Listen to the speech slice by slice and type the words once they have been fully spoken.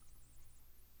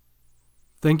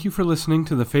Thank you for listening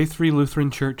to the Faith Free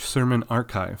Lutheran Church Sermon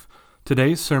Archive.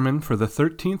 Today's sermon for the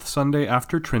 13th Sunday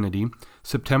after Trinity,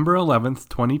 September 11th,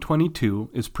 2022,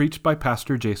 is preached by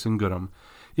Pastor Jason Goodham.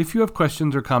 If you have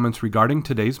questions or comments regarding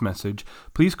today's message,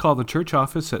 please call the church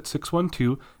office at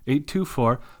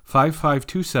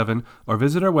 612-824-5527 or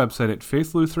visit our website at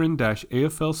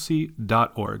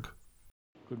faithlutheran-aflc.org.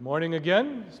 Good morning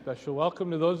again. Special welcome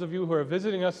to those of you who are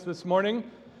visiting us this morning.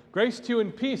 Grace to you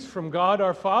and peace from God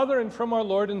our Father and from our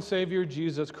Lord and Savior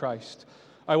Jesus Christ.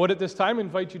 I would at this time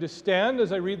invite you to stand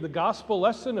as I read the gospel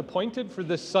lesson appointed for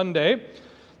this Sunday.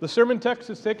 The sermon text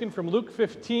is taken from Luke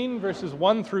 15, verses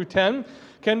 1 through 10,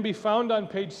 can be found on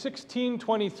page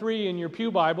 1623 in your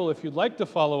pew Bible if you'd like to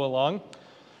follow along.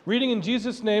 Reading in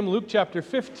Jesus' name, Luke chapter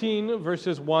 15,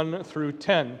 verses 1 through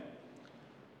 10.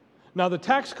 Now the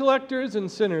tax collectors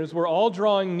and sinners were all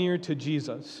drawing near to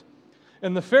Jesus.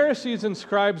 And the Pharisees and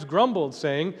scribes grumbled,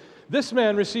 saying, "This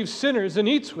man receives sinners and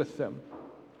eats with them."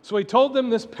 So he told them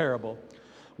this parable.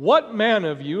 "What man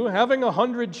of you, having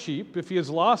 100 sheep, if he has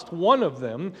lost one of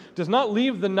them, does not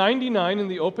leave the 99 in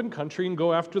the open country and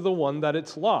go after the one that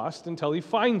it's lost until he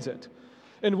finds it?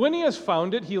 And when he has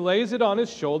found it, he lays it on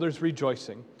his shoulders,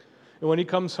 rejoicing. And when he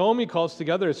comes home, he calls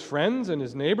together his friends and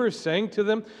his neighbors, saying to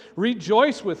them,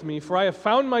 'Rejoice with me, for I have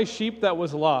found my sheep that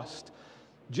was lost.'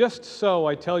 Just so,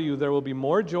 I tell you, there will be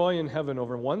more joy in heaven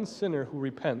over one sinner who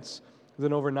repents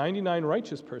than over 99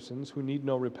 righteous persons who need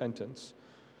no repentance.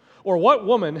 Or what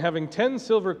woman, having 10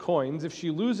 silver coins, if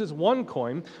she loses one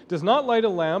coin, does not light a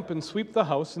lamp and sweep the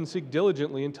house and seek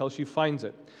diligently until she finds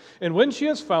it? And when she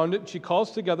has found it, she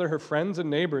calls together her friends and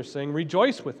neighbors, saying,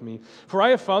 'Rejoice with me, for I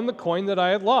have found the coin that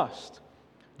I had lost.'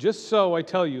 Just so, I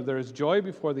tell you, there is joy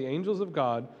before the angels of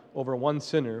God over one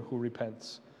sinner who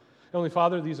repents." Heavenly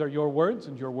Father, these are your words,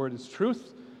 and your word is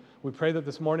truth. We pray that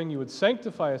this morning you would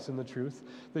sanctify us in the truth,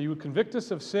 that you would convict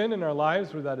us of sin in our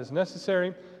lives where that is necessary,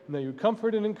 and that you would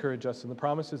comfort and encourage us in the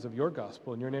promises of your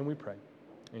gospel. In your name we pray.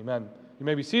 Amen. You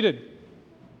may be seated.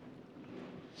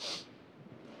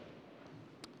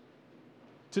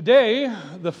 Today,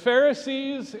 the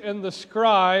Pharisees and the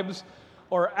scribes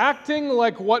are acting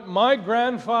like what my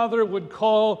grandfather would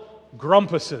call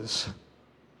grumpuses.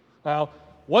 Now,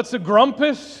 what's a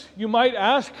grumpus, you might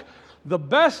ask? The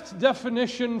best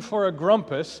definition for a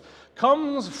grumpus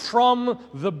comes from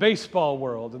the baseball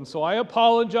world. And so I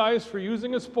apologize for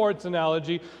using a sports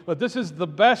analogy, but this is the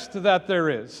best that there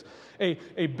is. A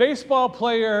baseball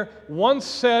player once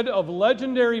said of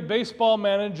legendary baseball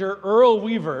manager Earl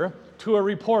Weaver to a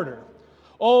reporter,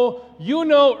 "Oh, you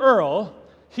know Earl,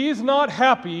 he's not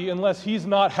happy unless he's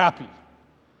not happy."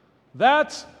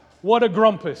 That's what a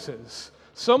grumpus is.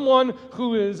 Someone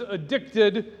who is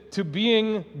addicted to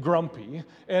being grumpy.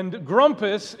 And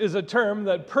grumpus is a term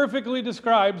that perfectly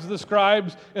describes the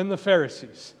scribes and the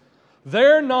Pharisees.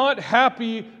 They're not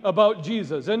happy about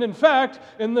Jesus. And in fact,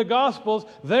 in the Gospels,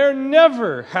 they're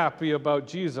never happy about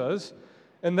Jesus.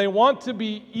 And they want to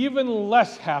be even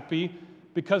less happy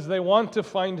because they want to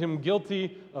find him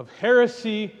guilty of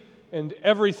heresy and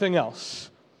everything else.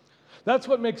 That's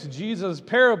what makes Jesus'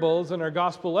 parables in our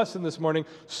gospel lesson this morning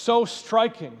so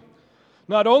striking.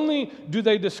 Not only do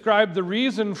they describe the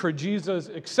reason for Jesus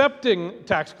accepting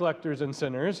tax collectors and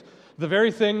sinners, the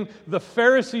very thing the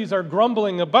Pharisees are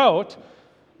grumbling about,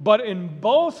 but in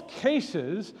both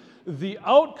cases, the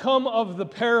outcome of the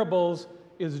parables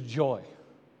is joy.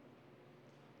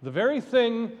 The very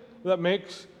thing that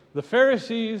makes the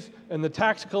Pharisees and the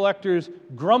tax collectors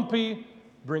grumpy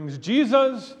brings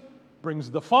Jesus,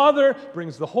 brings the Father,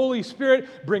 brings the Holy Spirit,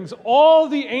 brings all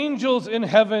the angels in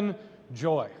heaven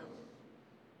joy.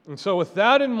 And so with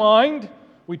that in mind,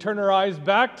 we turn our eyes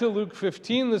back to Luke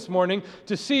 15 this morning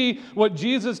to see what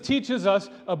Jesus teaches us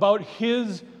about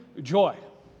his joy.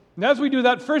 And as we do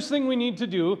that, first thing we need to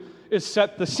do is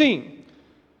set the scene.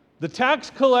 The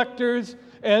tax collectors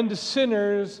and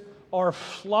sinners are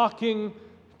flocking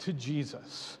to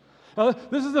Jesus. Now,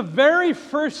 this is the very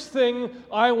first thing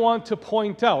I want to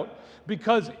point out.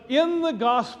 Because in the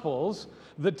Gospels,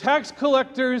 the tax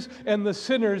collectors and the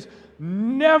sinners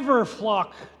never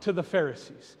flock to the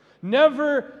Pharisees.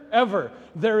 Never, ever.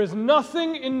 There is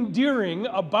nothing endearing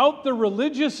about the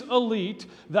religious elite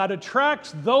that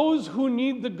attracts those who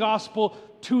need the gospel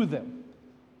to them.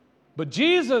 But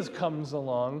Jesus comes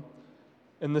along,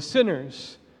 and the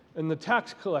sinners and the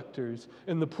tax collectors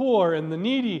and the poor and the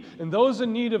needy and those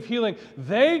in need of healing,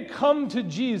 they come to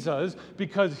Jesus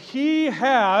because he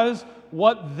has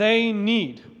what they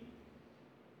need.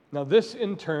 Now this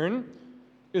in turn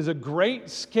is a great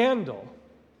scandal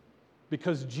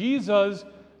because Jesus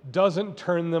doesn't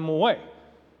turn them away.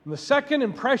 And the second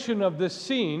impression of this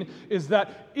scene is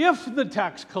that if the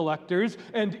tax collectors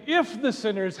and if the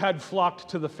sinners had flocked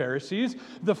to the Pharisees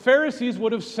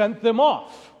would have sent them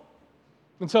off.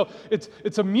 And so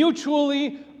it's a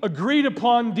mutually agreed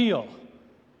upon deal.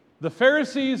 The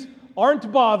Pharisees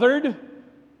aren't bothered,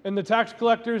 and the tax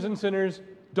collectors and sinners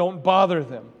don't bother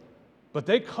them. But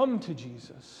they come to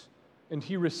Jesus, and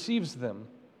he receives them,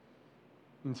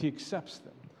 and he accepts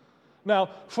them. Now,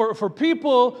 for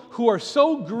people who are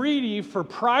so greedy for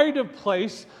pride of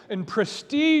place and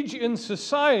prestige in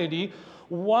society,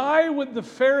 why would the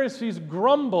Pharisees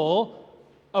grumble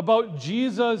about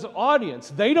Jesus'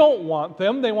 audience? They don't want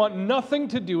them. They want nothing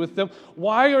to do with them.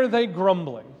 Why are they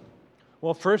grumbling?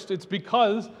 Well, first, it's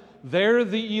because they're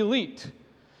the elite.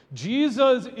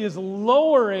 Jesus is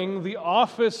lowering the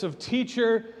office of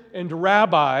teacher and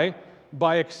rabbi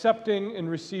by accepting and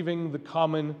receiving the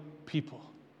common people.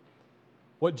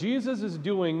 What Jesus is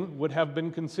doing would have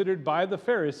been considered by the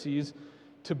Pharisees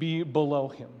to be below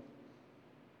him.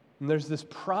 And there's this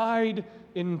pride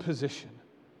in position.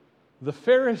 The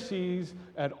Pharisees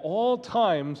at all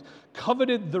times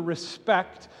coveted the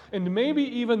respect and maybe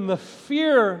even the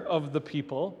fear of the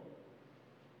people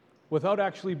without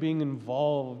actually being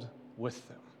involved with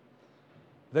them.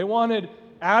 They wanted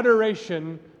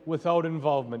adoration without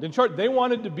involvement. In short, they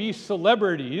wanted to be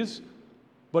celebrities,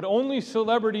 but only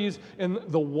celebrities in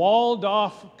the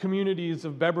walled-off communities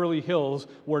of Beverly Hills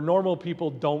where normal people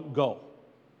don't go.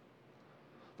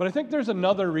 But I think there's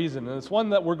another reason, and it's one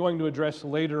that we're going to address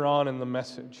later on in the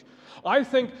message. I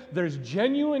think there's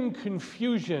genuine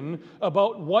confusion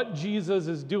about what Jesus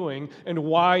is doing and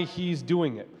why he's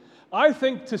doing it. I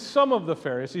think to some of the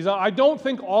Pharisees, I don't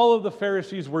think all of the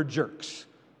Pharisees were jerks.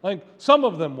 I think some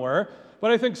of them were,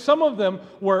 but I think some of them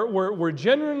were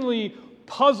genuinely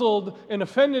puzzled and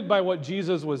offended by what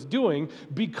Jesus was doing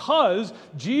because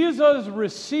Jesus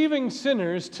receiving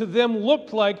sinners to them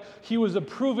looked like he was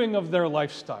approving of their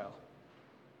lifestyle.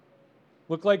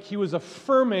 Looked like he was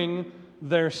affirming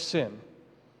their sin.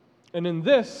 And in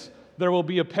this, there will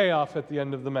be a payoff at the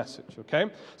end of the message, okay?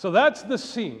 So that's the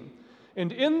scene.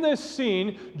 And in this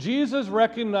scene, Jesus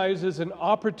recognizes an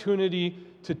opportunity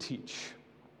to teach.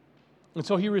 And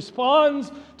so he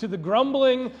responds to the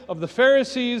grumbling of the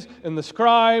Pharisees and the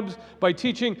scribes by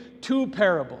teaching two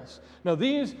parables. Now,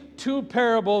 these two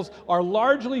parables are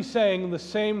largely saying the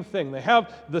same thing. They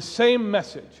have the same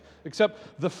message,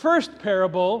 except the first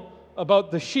parable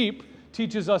about the sheep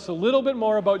teaches us a little bit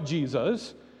more about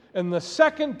Jesus, and the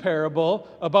second parable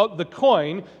about the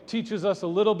coin teaches us a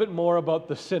little bit more about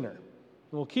the sinner.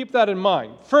 And we'll keep that in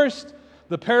mind. First,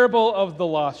 the parable of the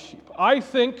lost sheep. I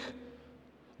think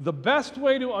the best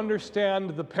way to understand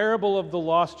the parable of the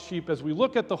lost sheep as we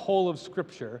look at the whole of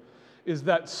Scripture is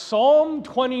that Psalm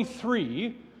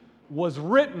 23 was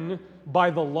written by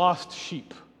the lost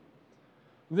sheep.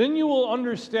 Then you will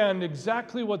understand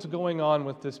exactly what's going on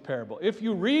with this parable. If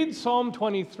you read Psalm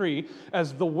 23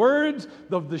 as the words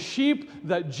of the sheep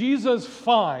that Jesus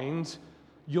finds,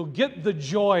 you'll get the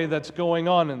joy that's going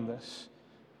on in this.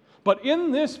 But in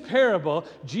this parable,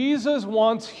 Jesus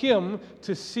wants us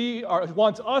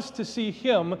to see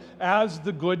him as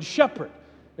the good shepherd.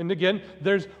 And again,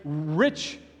 there's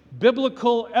rich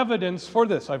biblical evidence for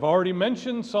this. I've already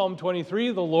mentioned Psalm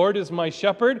 23, the Lord is my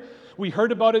shepherd. We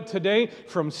heard about it today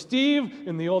from Steve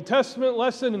in the Old Testament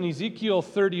lesson in Ezekiel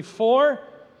 34,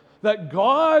 that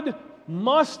God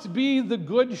must be the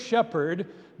good shepherd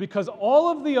because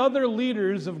all of the other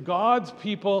leaders of God's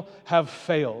people have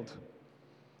failed.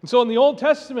 And so in the Old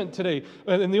Testament today,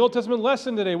 in the Old Testament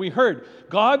lesson today, we heard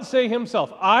God say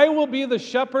himself, I will be the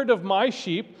shepherd of my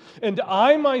sheep, and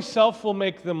I myself will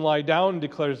make them lie down,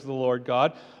 declares the Lord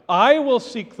God. I will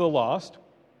seek the lost,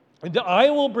 and I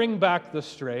will bring back the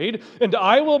strayed, and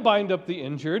I will bind up the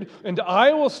injured, and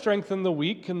I will strengthen the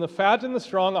weak, and the fat and the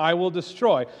strong I will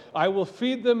destroy. I will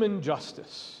feed them in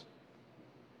justice.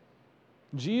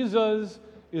 Jesus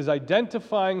is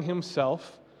identifying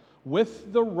himself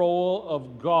with the role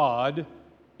of God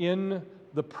in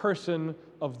the person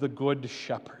of the Good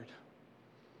Shepherd.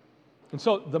 And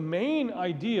so the main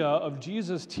idea of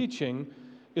Jesus' teaching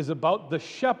is about the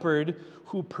shepherd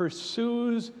who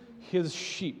pursues his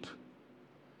sheep.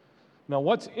 Now,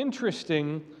 what's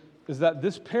interesting is that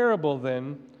this parable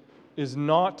then is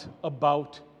not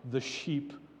about the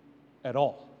sheep at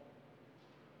all.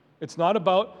 It's not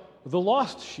about the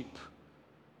lost sheep.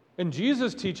 In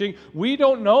Jesus' teaching, we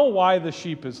don't know why the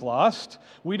sheep is lost.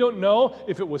 We don't know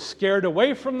if it was scared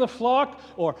away from the flock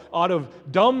or out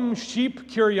of dumb sheep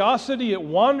curiosity it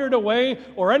wandered away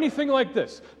or anything like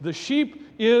this. The sheep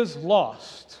is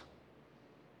lost.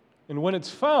 And when it's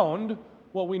found,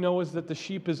 what we know is that the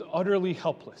sheep is utterly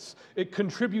helpless. It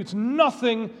contributes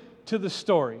nothing to the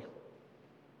story.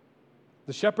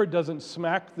 The shepherd doesn't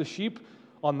smack the sheep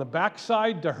on the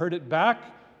backside to hurt it back.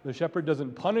 The shepherd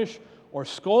doesn't punish or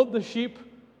scold the sheep.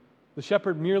 The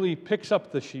shepherd merely picks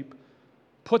up the sheep,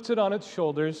 puts it on its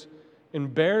shoulders,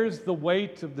 and bears the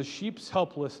weight of the sheep's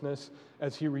helplessness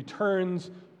as he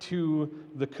returns to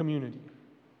the community.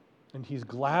 And he's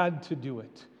glad to do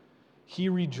it. He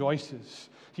rejoices.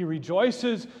 He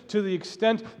rejoices to the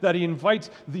extent that he invites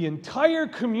the entire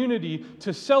community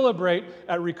to celebrate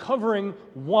at recovering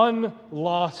one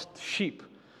lost sheep.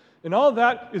 And all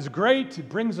that is great. It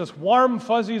brings us warm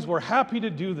fuzzies. We're happy to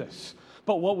do this.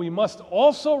 But what we must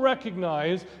also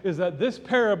recognize is that this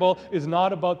parable is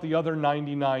not about the other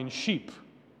 99 sheep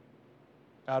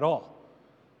at all.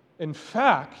 In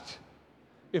fact,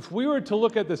 if we were to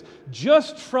look at this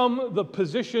just from the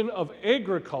position of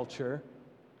agriculture,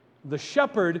 the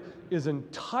shepherd is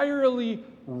entirely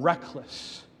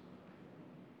reckless.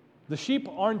 The sheep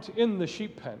aren't in the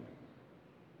sheep pen.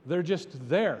 They're just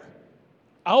there,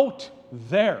 out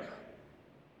there.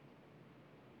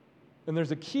 And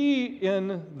there's a key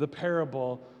in the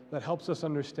parable that helps us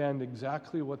understand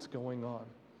exactly what's going on.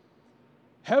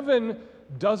 Heaven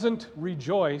doesn't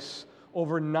rejoice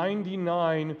over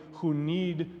 99 who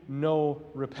need no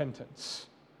repentance.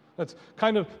 That's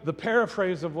kind of the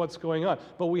paraphrase of what's going on.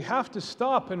 But we have to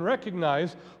stop and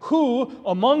recognize who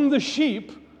among the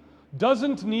sheep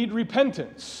doesn't need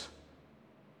repentance.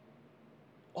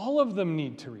 All of them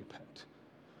need to repent.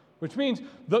 Which means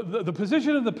the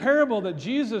position of the parable that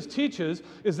Jesus teaches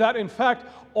is that, in fact,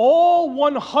 all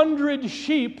 100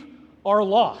 sheep are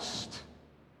lost.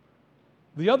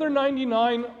 The other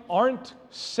 99 aren't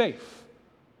safe.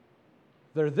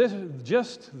 They're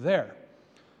just there.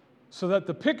 So that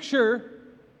the picture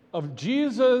of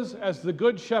Jesus as the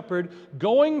Good Shepherd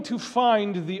going to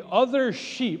find the other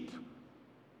sheep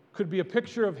could be a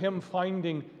picture of him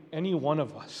finding any one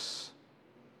of us.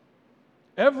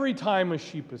 Every time a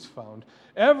sheep is found,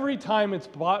 every time it's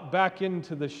brought back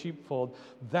into the sheepfold,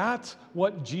 that's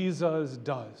what Jesus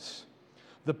does.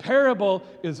 The parable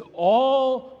is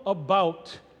all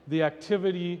about the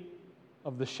activity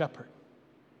of the shepherd.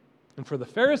 And for the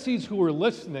Pharisees who were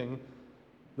listening,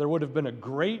 there would have been a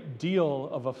great deal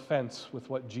of offense with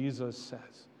what Jesus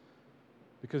says.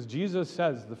 Because Jesus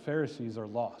says the Pharisees are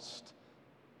lost.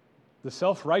 The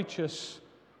self-righteous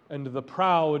and the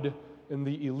proud and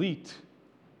the elite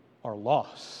are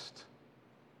lost.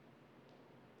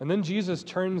 And then Jesus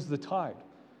turns the tide,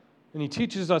 and he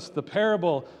teaches us the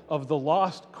parable of the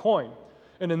lost coin.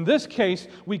 And in this case,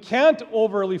 we can't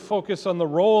overly focus on the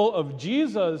role of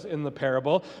Jesus in the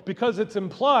parable because it's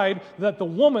implied that the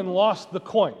woman lost the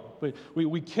coin.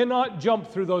 We cannot jump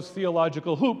through those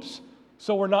theological hoops,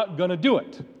 so we're not going to do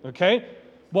it, okay?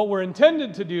 What we're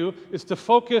intended to do is to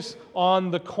focus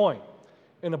on the coin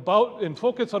and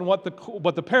focus on what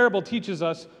the parable teaches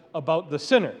us about the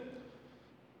sinner.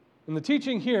 And the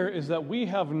teaching here is that we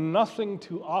have nothing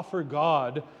to offer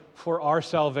God for our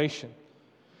salvation.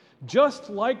 Just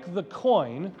like the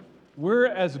coin, we're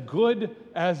as good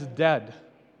as dead.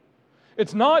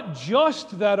 It's not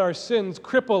just that our sins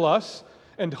cripple us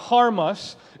and harm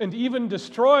us and even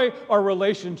destroy our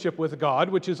relationship with God,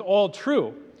 which is all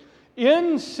true.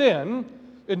 In sin,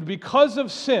 and because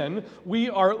of sin, we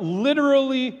are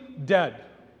literally dead.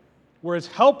 We're as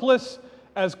helpless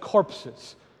as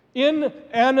corpses,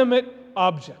 inanimate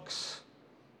objects.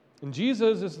 And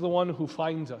Jesus is the one who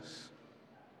finds us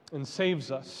and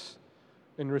saves us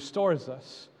and restores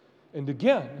us. And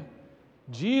again,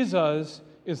 Jesus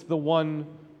is the one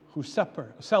who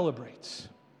celebrates.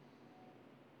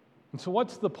 And so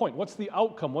what's the point? What's the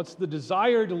outcome? What's the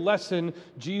desired lesson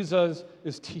Jesus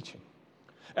is teaching?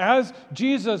 As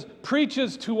Jesus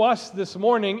preaches to us this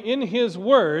morning in his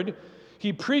word,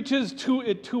 he preaches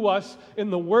to us in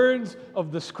the words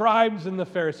of the scribes and the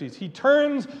Pharisees. He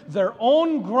turns their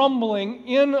own grumbling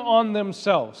in on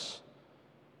themselves.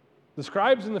 The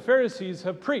scribes and the Pharisees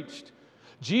have preached.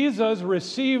 Jesus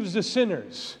receives the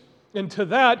sinners. And to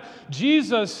that,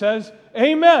 Jesus says,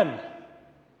 Amen.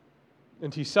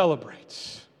 And he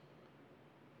celebrates.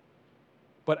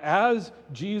 But as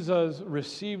Jesus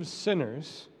receives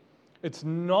sinners, it's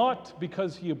not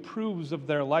because he approves of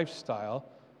their lifestyle.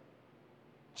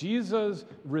 Jesus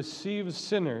receives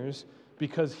sinners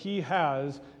because he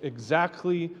has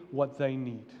exactly what they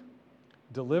need: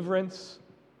 deliverance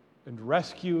and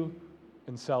rescue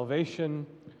and salvation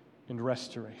and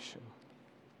restoration.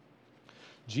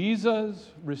 Jesus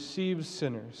receives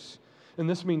sinners. And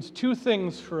this means two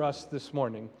things for us this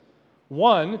morning.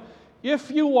 One,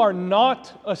 if you are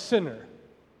not a sinner,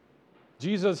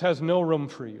 Jesus has no room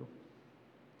for you.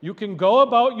 You can go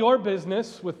about your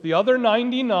business with the other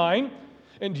 99,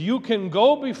 and you can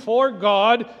go before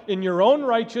God in your own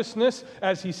righteousness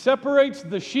as He separates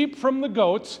the sheep from the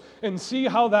goats and see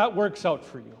how that works out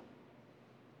for you.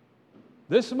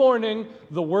 This morning,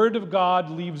 the Word of God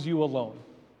leaves you alone.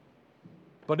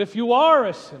 But if you are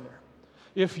a sinner,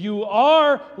 if you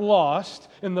are lost,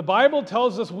 and the Bible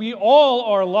tells us we all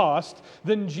are lost,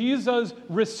 then Jesus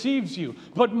receives you.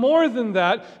 But more than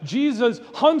that, Jesus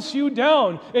hunts you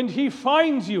down, and He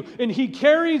finds you, and He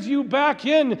carries you back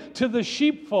in to the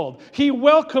sheepfold. He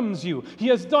welcomes you. He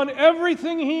has done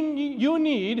everything you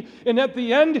need, and at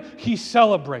the end, He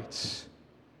celebrates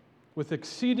with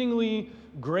exceedingly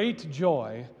great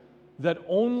joy that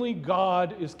only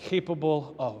God is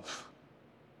capable of.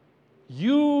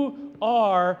 You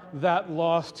are that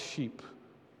lost sheep.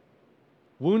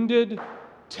 Wounded,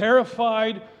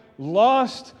 terrified,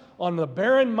 lost on the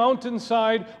barren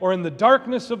mountainside or in the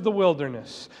darkness of the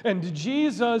wilderness. And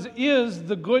Jesus is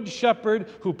the good shepherd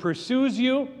who pursues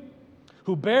you,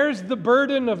 who bears the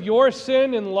burden of your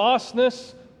sin and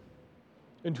lostness,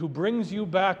 and who brings you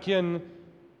back in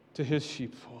to His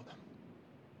sheepfold.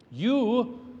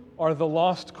 You are the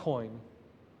lost coin,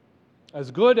 as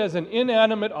good as an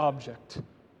inanimate object,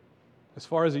 as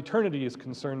far as eternity is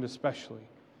concerned especially,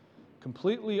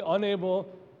 completely unable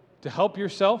to help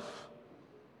yourself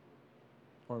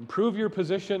or improve your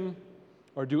position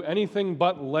or do anything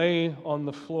but lay on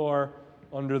the floor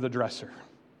under the dresser.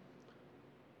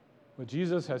 But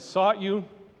Jesus has sought you,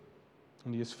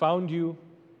 and He has found you,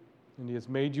 and He has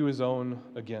made you His own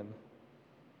again.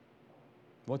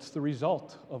 What's the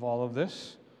result of all of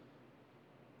this?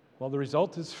 Well, the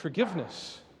result is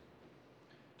forgiveness.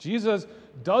 Jesus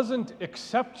doesn't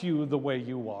accept you the way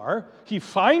you are. He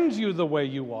finds you the way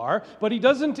you are, but He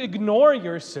doesn't ignore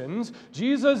your sins.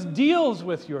 Jesus deals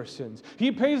with your sins.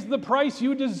 He pays the price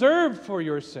you deserve for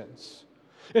your sins.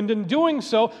 And in doing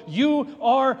so, you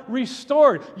are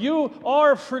restored. You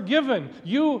are forgiven.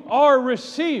 You are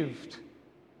received.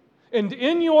 And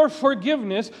in your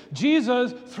forgiveness,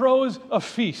 Jesus throws a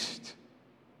feast.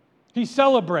 He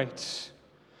celebrates.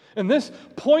 And this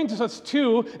points us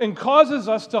to and causes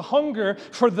us to hunger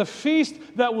for the feast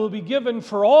that will be given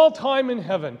for all time in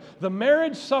heaven, the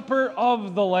marriage supper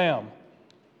of the Lamb.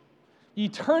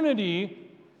 Eternity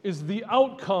is the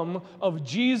outcome of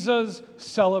Jesus'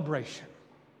 celebration.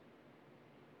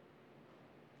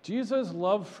 Jesus'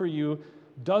 love for you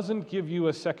doesn't give you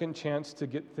a second chance to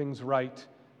get things right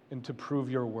and to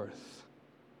prove your worth.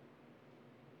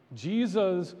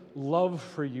 Jesus' love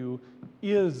for you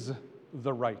is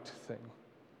the right thing.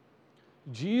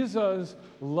 Jesus'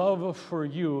 love for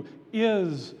you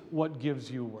is what gives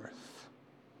you worth.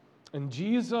 And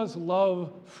Jesus'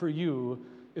 love for you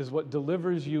is what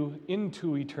delivers you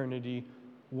into eternity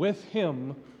with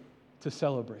Him to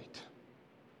celebrate.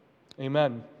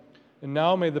 Amen. And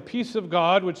now may the peace of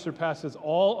God, which surpasses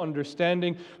all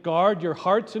understanding, guard your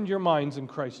hearts and your minds in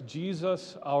Christ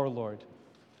Jesus our Lord.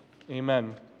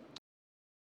 Amen.